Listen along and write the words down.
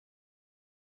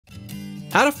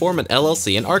How to form an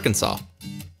LLC in Arkansas.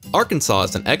 Arkansas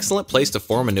is an excellent place to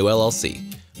form a new LLC,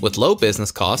 with low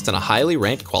business cost and a highly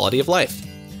ranked quality of life.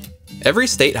 Every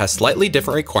state has slightly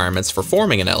different requirements for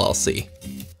forming an LLC.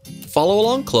 Follow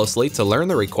along closely to learn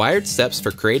the required steps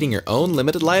for creating your own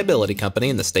limited liability company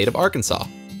in the state of Arkansas.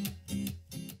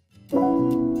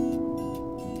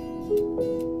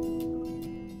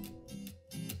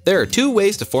 There are two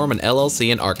ways to form an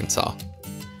LLC in Arkansas.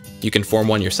 You can form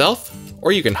one yourself,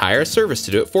 or you can hire a service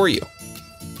to do it for you.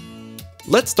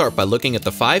 Let's start by looking at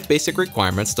the 5 basic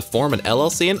requirements to form an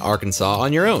LLC in Arkansas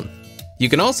on your own. You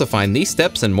can also find these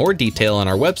steps in more detail on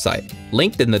our website,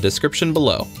 linked in the description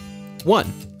below.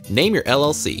 1. Name your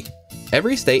LLC.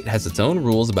 Every state has its own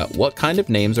rules about what kind of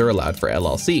names are allowed for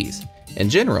LLCs. In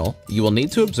general, you will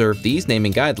need to observe these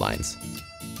naming guidelines.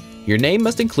 Your name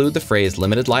must include the phrase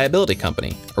Limited Liability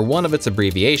Company, or one of its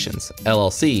abbreviations,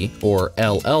 LLC or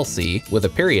LLC, with a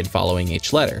period following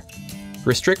each letter.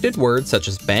 Restricted words such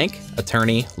as bank,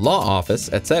 attorney, law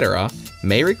office, etc.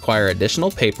 may require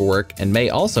additional paperwork and may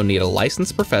also need a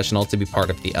licensed professional to be part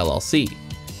of the LLC.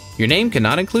 Your name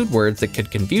cannot include words that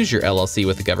could confuse your LLC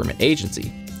with a government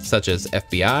agency, such as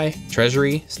FBI,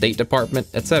 Treasury, State Department,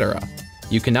 etc.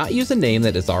 You cannot use a name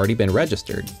that has already been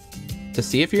registered. To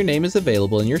see if your name is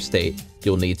available in your state,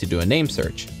 you'll need to do a name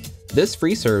search. This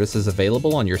free service is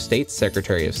available on your state's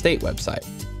Secretary of State website.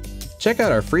 Check out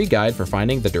our free guide for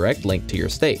finding the direct link to your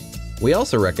state. We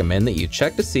also recommend that you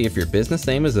check to see if your business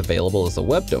name is available as a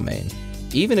web domain.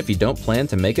 Even if you don't plan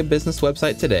to make a business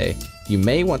website today, you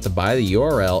may want to buy the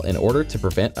URL in order to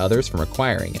prevent others from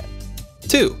acquiring it.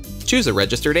 2. Choose a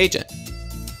registered agent.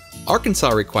 Arkansas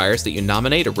requires that you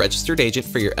nominate a registered agent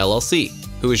for your LLC,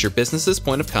 who is your business's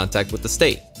point of contact with the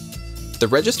state. The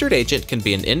registered agent can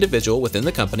be an individual within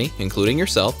the company, including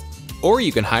yourself, or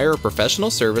you can hire a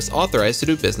professional service authorized to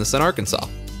do business in Arkansas.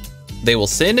 They will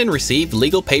send and receive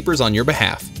legal papers on your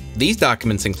behalf. These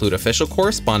documents include official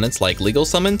correspondence like legal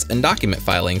summons and document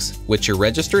filings, which your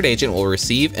registered agent will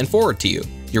receive and forward to you.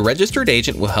 Your registered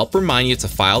agent will help remind you to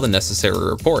file the necessary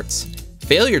reports.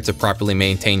 Failure to properly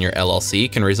maintain your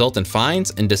LLC can result in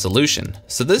fines and dissolution,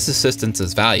 so this assistance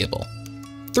is valuable.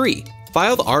 3.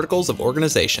 File the Articles of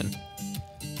Organization.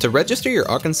 To register your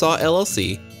Arkansas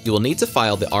LLC, you will need to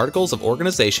file the Articles of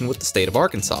Organization with the state of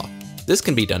Arkansas. This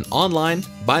can be done online,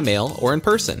 by mail, or in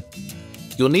person.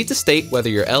 You will need to state whether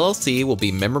your LLC will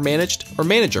be member-managed or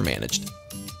manager-managed.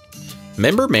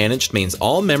 Member-managed means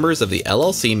all members of the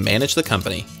LLC manage the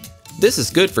company. This is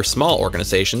good for small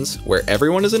organizations where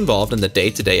everyone is involved in the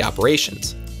day-to-day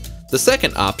operations. The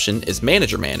second option is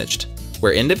manager-managed,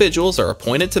 where individuals are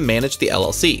appointed to manage the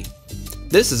LLC.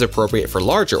 This is appropriate for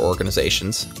larger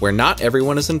organizations where not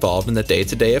everyone is involved in the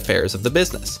day-to-day affairs of the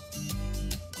business.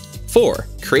 4.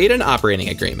 Create an operating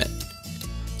agreement.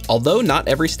 Although not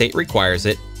every state requires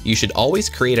it, you should always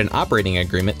create an operating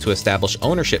agreement to establish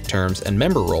ownership terms and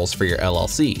member roles for your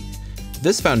LLC.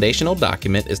 This foundational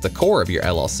document is the core of your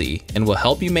LLC and will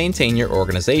help you maintain your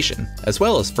organization, as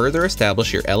well as further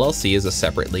establish your LLC as a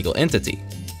separate legal entity.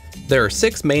 There are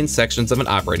 6 main sections of an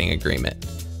operating agreement.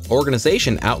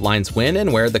 Organization outlines when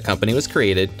and where the company was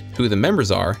created, who the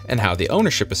members are, and how the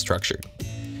ownership is structured.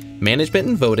 Management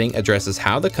and voting addresses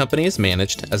how the company is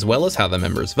managed, as well as how the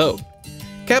members vote.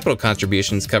 Capital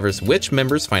contributions covers which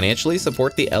members financially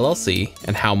support the LLC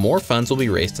and how more funds will be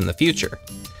raised in the future.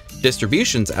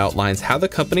 Distributions outlines how the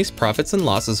company's profits and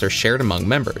losses are shared among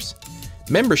members.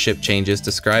 Membership changes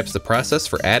describes the process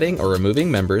for adding or removing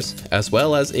members, as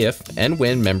well as if and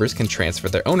when members can transfer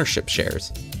their ownership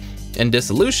shares. And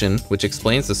dissolution, which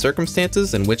explains the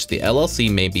circumstances in which the LLC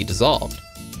may be dissolved.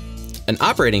 An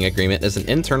operating agreement is an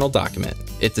internal document.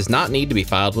 It does not need to be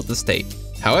filed with the state.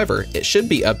 However, it should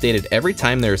be updated every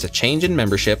time there is a change in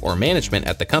membership or management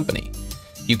at the company.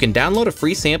 You can download a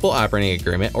free sample operating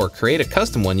agreement or create a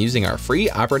custom one using our free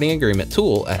operating agreement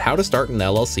tool at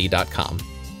howtostartanllc.com.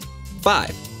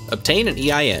 5. Obtain an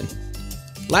EIN.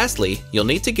 Lastly, you'll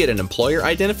need to get an Employer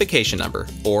Identification Number,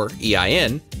 or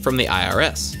EIN, from the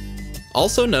IRS.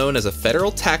 Also known as a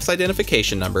Federal Tax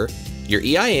Identification Number, your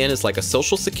EIN is like a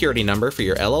social security number for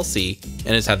your LLC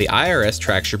and is how the IRS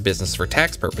tracks your business for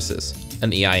tax purposes.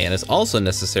 An EIN is also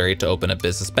necessary to open a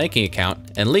business banking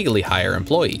account and legally hire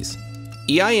employees.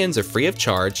 EINs are free of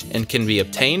charge and can be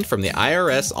obtained from the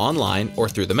IRS online or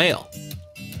through the mail.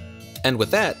 And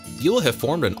with that, you will have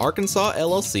formed an Arkansas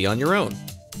LLC on your own.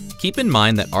 Keep in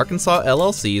mind that Arkansas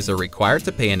LLCs are required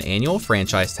to pay an annual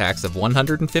franchise tax of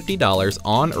 $150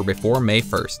 on or before May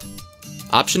 1st.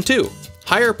 Option 2.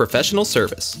 Hire a professional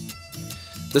service.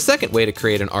 The second way to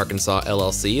create an Arkansas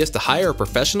LLC is to hire a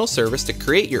professional service to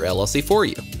create your LLC for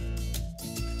you.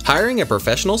 Hiring a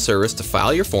professional service to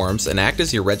file your forms and act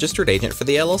as your registered agent for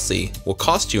the LLC will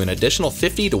cost you an additional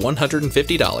 $50 to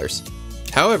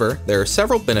 $150. However, there are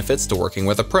several benefits to working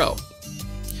with a pro.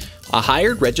 A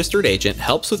hired registered agent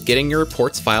helps with getting your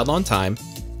reports filed on time,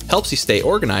 helps you stay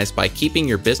organized by keeping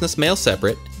your business mail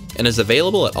separate, and is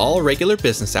available at all regular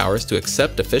business hours to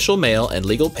accept official mail and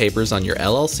legal papers on your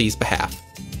LLC's behalf.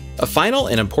 A final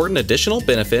and important additional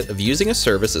benefit of using a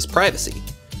service is privacy.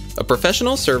 A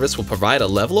professional service will provide a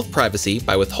level of privacy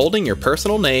by withholding your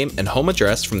personal name and home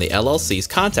address from the LLC's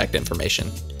contact information.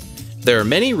 There are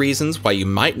many reasons why you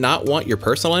might not want your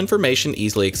personal information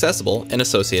easily accessible and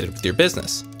associated with your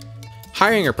business.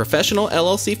 Hiring a professional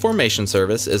LLC formation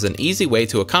service is an easy way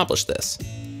to accomplish this.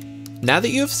 Now that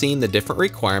you have seen the different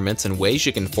requirements and ways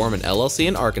you can form an LLC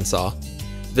in Arkansas,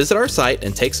 visit our site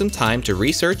and take some time to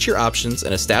research your options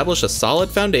and establish a solid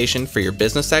foundation for your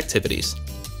business activities.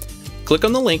 Click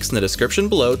on the links in the description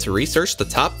below to research the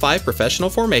top 5 professional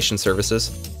formation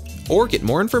services, or get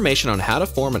more information on how to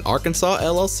form an Arkansas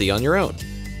LLC on your own.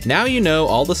 Now you know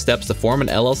all the steps to form an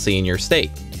LLC in your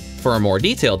state. For a more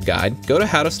detailed guide, go to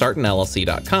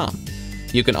howtostartanllc.com.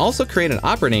 You can also create an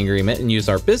operating agreement and use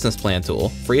our business plan tool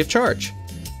free of charge.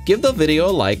 Give the video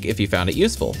a like if you found it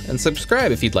useful, and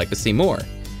subscribe if you'd like to see more.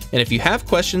 And if you have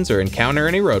questions or encounter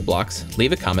any roadblocks,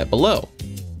 leave a comment below.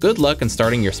 Good luck in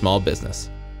starting your small business.